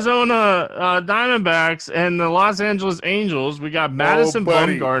 the Arizona Diamondbacks and the Los Angeles Angels. We got Oh, Madison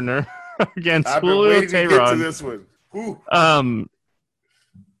buddy, Bumgarner against I've been Julio waiting to get to Teheran. this one. Whew. Um,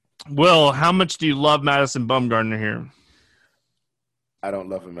 Will, how much do you love Madison Bumgarner here? I don't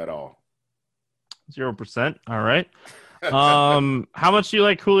love him at all. 0%. All right. How much do you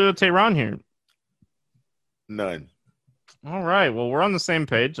like Julio Teheran here? None. All right. Well, we're on the same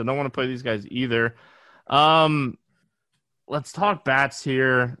page. I don't want to play these guys either. Um, let's talk bats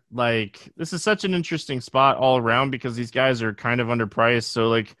here. Like, this is such an interesting spot all around because these guys are kind of underpriced. So,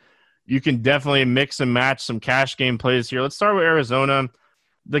 like, you can definitely mix and match some cash game plays here. Let's start with Arizona.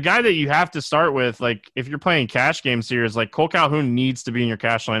 The guy that you have to start with, like, if you're playing cash games here, is like Cole Calhoun needs to be in your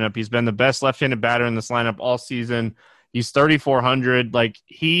cash lineup. He's been the best left-handed batter in this lineup all season. He's 3,400. Like,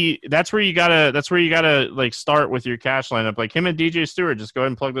 that's where you gotta like start with your cash lineup. Like him and DJ Stewart, just go ahead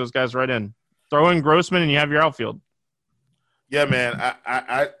and plug those guys right in. Throw in Grossman and you have your outfield. Yeah, man.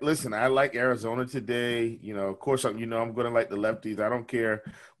 I listen. I like Arizona today. Of course, I'm going to like the lefties. I don't care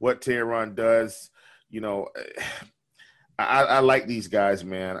what Tehran does. I like these guys,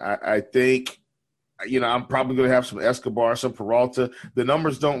 man. I think, I'm probably going to have some Escobar, some Peralta. The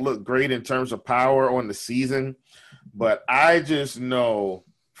numbers don't look great in terms of power on the season, but I just know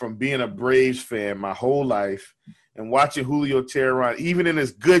from being a Braves fan my whole life and watching Julio Teheran, even in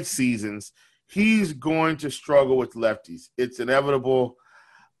his good seasons, he's going to struggle with lefties. It's inevitable.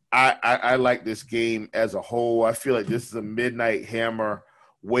 I like this game as a whole. I feel like this is a midnight hammer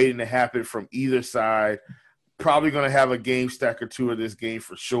waiting to happen from either side. Probably going to have a game stack or two of this game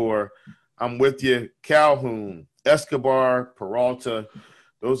for sure. I'm with you. Calhoun, Escobar, Peralta,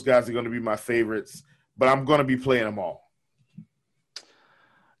 those guys are going to be my favorites, but I'm going to be playing them all.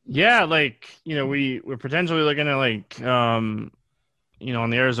 Yeah, like, we're potentially looking at like, on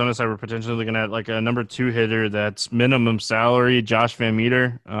the Arizona side, we're potentially looking at like a number 2 hitter that's minimum salary, Josh Van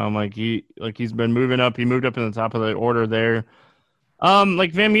Meter. He's been moving up. He moved up in the top of the order there.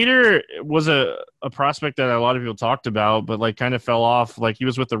 Like Van Meter was a prospect that a lot of people talked about, but like kind of fell off. Like he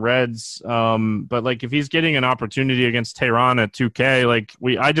was with the Reds. But like if he's getting an opportunity against Tehran at 2K, like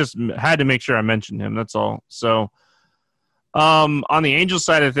I just had to make sure I mentioned him. That's all. So, on the Angels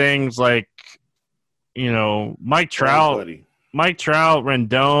side of things, like, Mike Trout,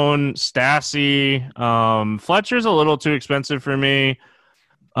 Rendon, Stassi, Fletcher's a little too expensive for me.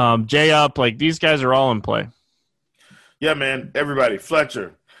 Jay Up, like these guys are all in play. Yeah, man. Everybody,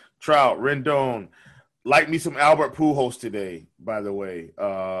 Fletcher, Trout, Rendon. Like me some Albert Pujols today, by the way.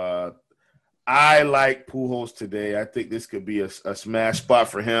 I like Pujols today. I think this could be a smash spot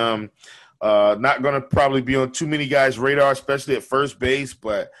for him. Not going to probably be on too many guys' radar, especially at first base,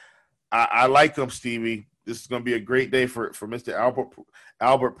 but I like him, Stevie. This is going to be a great day for Mr.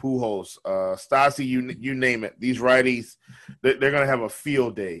 Albert Pujols. Stassi, you name it. These righties, they're going to have a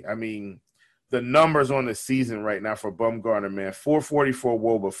field day. I mean, the numbers on the season right now for Bumgarner, man, 444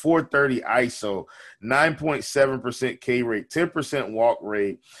 WOBA, 430 ISO, 9.7% K rate, 10% walk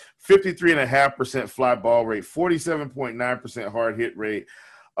rate, 53.5% fly ball rate, 47.9% hard hit rate.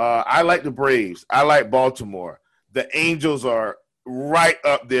 I like the Braves. I like Baltimore. The Angels are right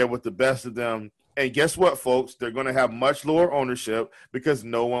up there with the best of them. And guess what, folks? They're going to have much lower ownership because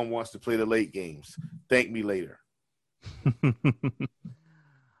no one wants to play the late games. Thank me later.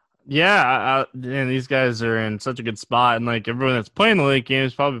 Yeah, and these guys are in such a good spot, and like everyone that's playing the late game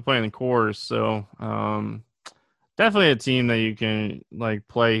is probably playing the cores, so definitely a team that you can like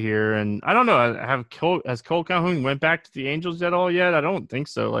play here. And I don't know, has Cole Calhoun went back to the Angels at all yet? I don't think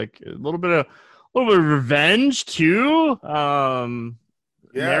so. Like a little bit of revenge too.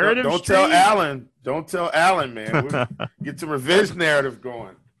 Yeah, don't tell Allen. Don't tell Allen, man. We'll get some revenge narrative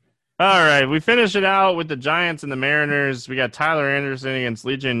going. All right, we finish it out with the Giants and the Mariners. We got Tyler Anderson against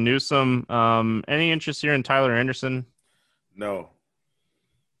Legion Newsom. Any interest here in Tyler Anderson? No.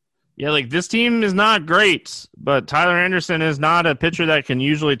 Yeah, like this team is not great, but Tyler Anderson is not a pitcher that can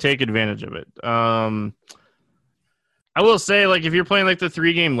usually take advantage of it. I will say, like, if you're playing like the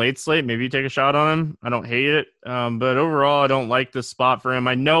 3-game late slate, maybe you take a shot on him. I don't hate it, but overall, I don't like this spot for him.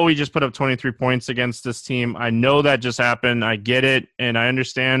 I know he just put up 23 points against this team. I know that just happened. I get it, and I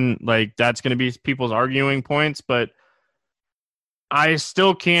understand, like, that's going to be people's arguing points, but I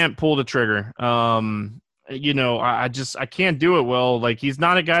still can't pull the trigger. I can't do it well. Like, he's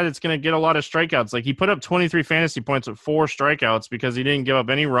not a guy that's going to get a lot of strikeouts. Like, he put up 23 fantasy points with 4 strikeouts because he didn't give up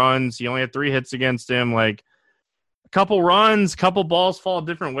any runs. He only had 3 hits against him. Like, couple runs, couple balls fall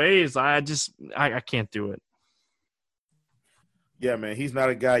different ways. I can't do it. Yeah, man, he's not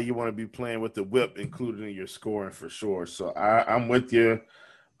a guy you want to be playing with the whip included in your scoring for sure. So I'm with you.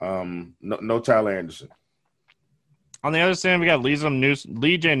 No Tyler Anderson. On the other side, we got Legion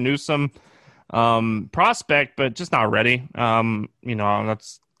Newsome, prospect, but just not ready.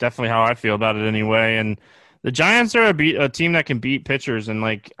 That's definitely how I feel about it anyway. And the Giants are a team that can beat pitchers, and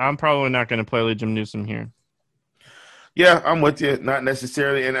I'm probably not going to play Legion Newsome here. Yeah, I'm with you. Not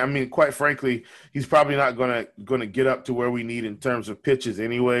necessarily, and I mean, quite frankly, he's probably not gonna get up to where we need in terms of pitches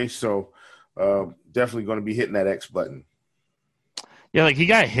anyway. So definitely going to be hitting that X button. Yeah, he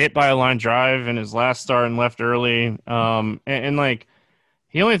got hit by a line drive in his last start and left early.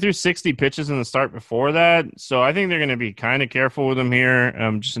 He only threw 60 pitches in the start before that. So I think they're going to be kind of careful with him here,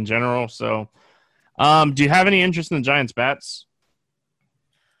 just in general. So do you have any interest in the Giants' bats?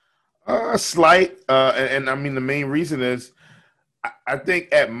 Slight. And I mean, the main reason is I think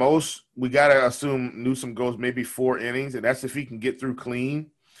at most we got to assume Newsome goes maybe 4 innings, and that's if he can get through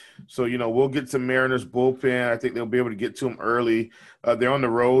clean. So, we'll get to Mariners bullpen. I think they'll be able to get to him early. They're on the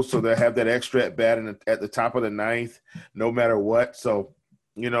road, so they'll have that extra at bat at the top of the ninth, no matter what. So,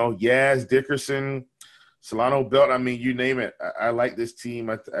 Yaz, Dickerson, Solano Belt, I mean, you name it. I like this team.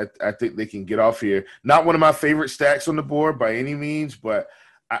 I think they can get off here. Not one of my favorite stacks on the board by any means, but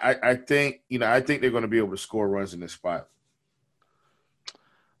I think they're going to be able to score runs in this spot.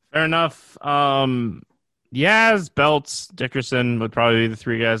 Fair enough. Yaz, Belts, Dickerson would probably be the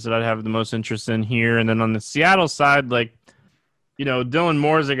 3 guys that I'd have the most interest in here. And then on the Seattle side, Dylan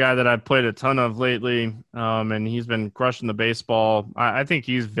Moore is a guy that I've played a ton of lately, and he's been crushing the baseball. I think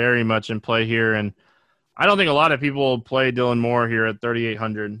he's very much in play here, and I don't think a lot of people play Dylan Moore here at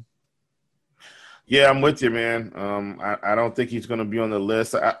 3,800. Yeah, I'm with you, man. I don't think he's going to be on the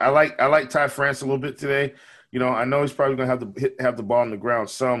list. I like Ty France a little bit today. I know he's probably going to have the ball on the ground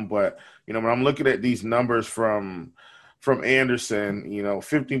some, but when I'm looking at these numbers from Anderson,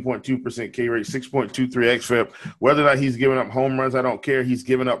 15.2% K rate, 6.23 xFIP. Whether or not he's giving up home runs, I don't care. He's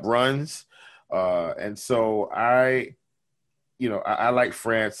giving up runs, and so I like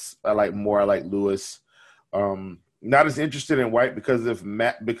France. I like Moore. I like Lewis. Not as interested in White because of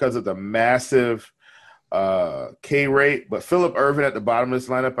the massive K rate, but Phillip Ervin at the bottom of this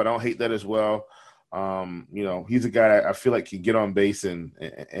lineup, I don't hate that as well. He's a guy I feel like can get on base and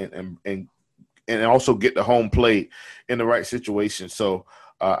also get the home plate in the right situation. So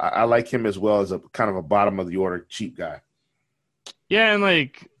I like him as well as a kind of a bottom of the order cheap guy. Yeah, and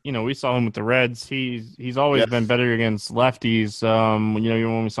we saw him with the Reds. He's always been better against lefties.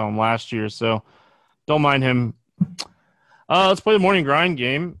 Even when we saw him last year. So don't mind him. Let's play the morning grind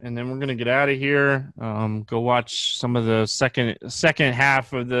game, and then we're gonna get out of here. Go watch some of the second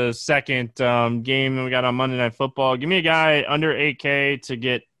half of the second game that we got on Monday Night Football. Give me a guy under 8K to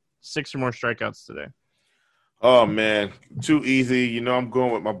get 6 or more strikeouts today. Oh man, too easy. I'm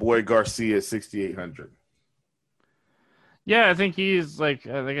going with my boy Garcia at 6,800. Yeah, I think he's like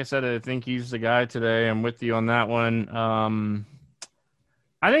I said, I think he's the guy today. I'm with you on that one.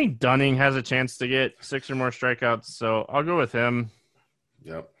 I think Dunning has a chance to get 6 or more strikeouts, so I'll go with him.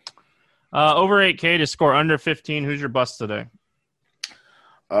 Yep. Over 8K to score under 15. Who's your bust today?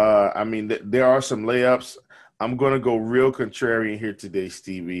 I mean, there are some layups. I'm going to go real contrarian here today,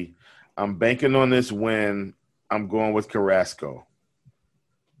 Stevie. I'm banking on this win. I'm going with Carrasco.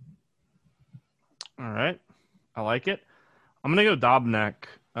 All right. I like it. I'm going to go Dobnak.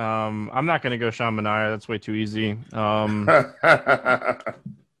 I'm not going to go Sean Manaea. That's way too easy.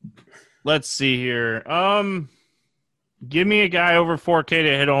 Let's see here. Give me a guy over 4K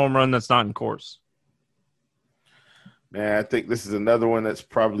to hit a home run that's not in course. Man, I think this is another one that's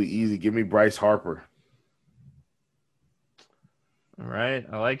probably easy. Give me Bryce Harper. All right.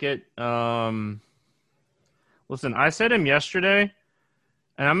 I like it. Listen, I said him yesterday,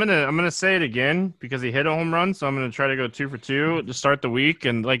 and I'm gonna say it again because he hit a home run, so I'm gonna try to go 2 for 2 to start the week.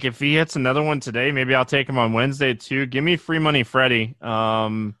 And if he hits another one today, maybe I'll take him on Wednesday too. Give me free money, Freddie.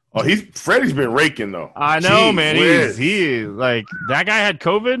 Freddie's been raking though. I know, man. He that guy had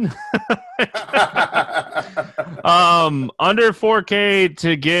COVID. Under 4K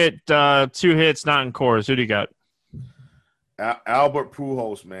to get 2 hits, not in course. Who do you got? Albert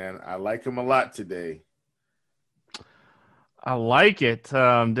Pujols, man. I like him a lot today. I like it.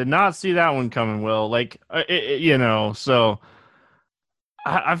 Did not see that one coming, Will. So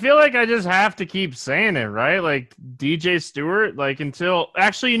I feel like I just have to keep saying it, right? DJ Stewart, until –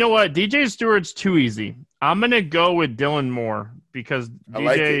 actually, you know what? DJ Stewart's too easy. I'm going to go with Dylan Moore because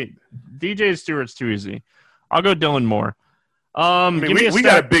DJ Stewart's too easy. I'll go Dylan Moore. I mean, Give me a we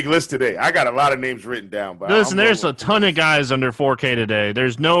got a stack. big list today. I got a lot of names written down, but Listen, I'm rolling there's a with the ton of list. guys under 4K today.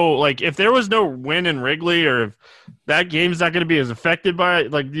 There's no like if there was no win in Wrigley or if that game's not going to be as affected by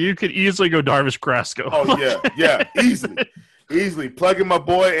it, like you could easily go Darvish Carrasco. Oh yeah, easily. Plugging my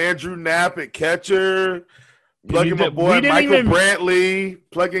boy Andrew Knapp at catcher. Plugging my boy we didn't Michael even Brantley.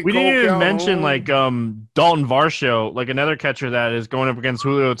 Plugging we didn't Cole even mention Calhoun. like Dalton Varsho, like another catcher that is going up against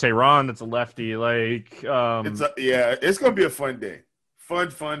Julio Teheran. That's a lefty. Like It's gonna be a fun day.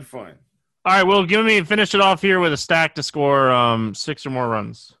 Fun. all right, well, finish it off here with a stack to score 6 or more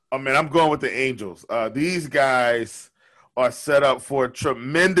runs. Oh man, I'm going with the Angels. These guys are set up for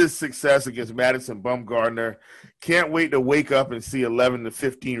tremendous success against Madison Bumgarner. Can't wait to wake up and see 11 to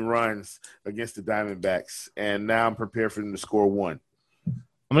 15 runs against the Diamondbacks. And now I'm prepared for them to score one. I'm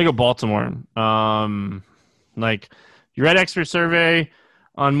gonna go Baltimore. Like you read expert survey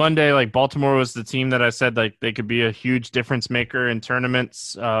on Monday, like Baltimore was the team that I said like they could be a huge difference maker in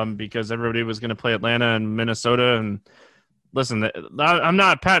tournaments because everybody was going to play Atlanta and Minnesota. And listen, I'm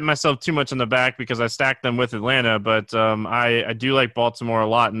not patting myself too much on the back because I stacked them with Atlanta, but I do like Baltimore a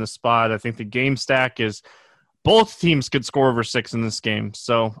lot in this spot. I think the game stack is both teams could score over 6 in this game.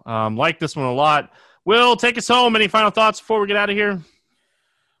 So like this one a lot. Will, take us home. Any final thoughts before we get out of here?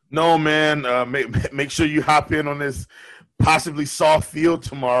 No, man. Make sure you hop in on this possibly soft field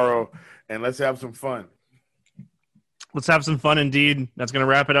tomorrow, and let's have some fun. Let's have some fun indeed. That's going to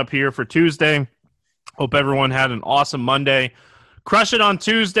wrap it up here for Tuesday. Hope everyone had an awesome Monday. Crush it on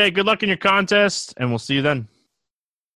Tuesday. Good luck in your contest, and we'll see you then.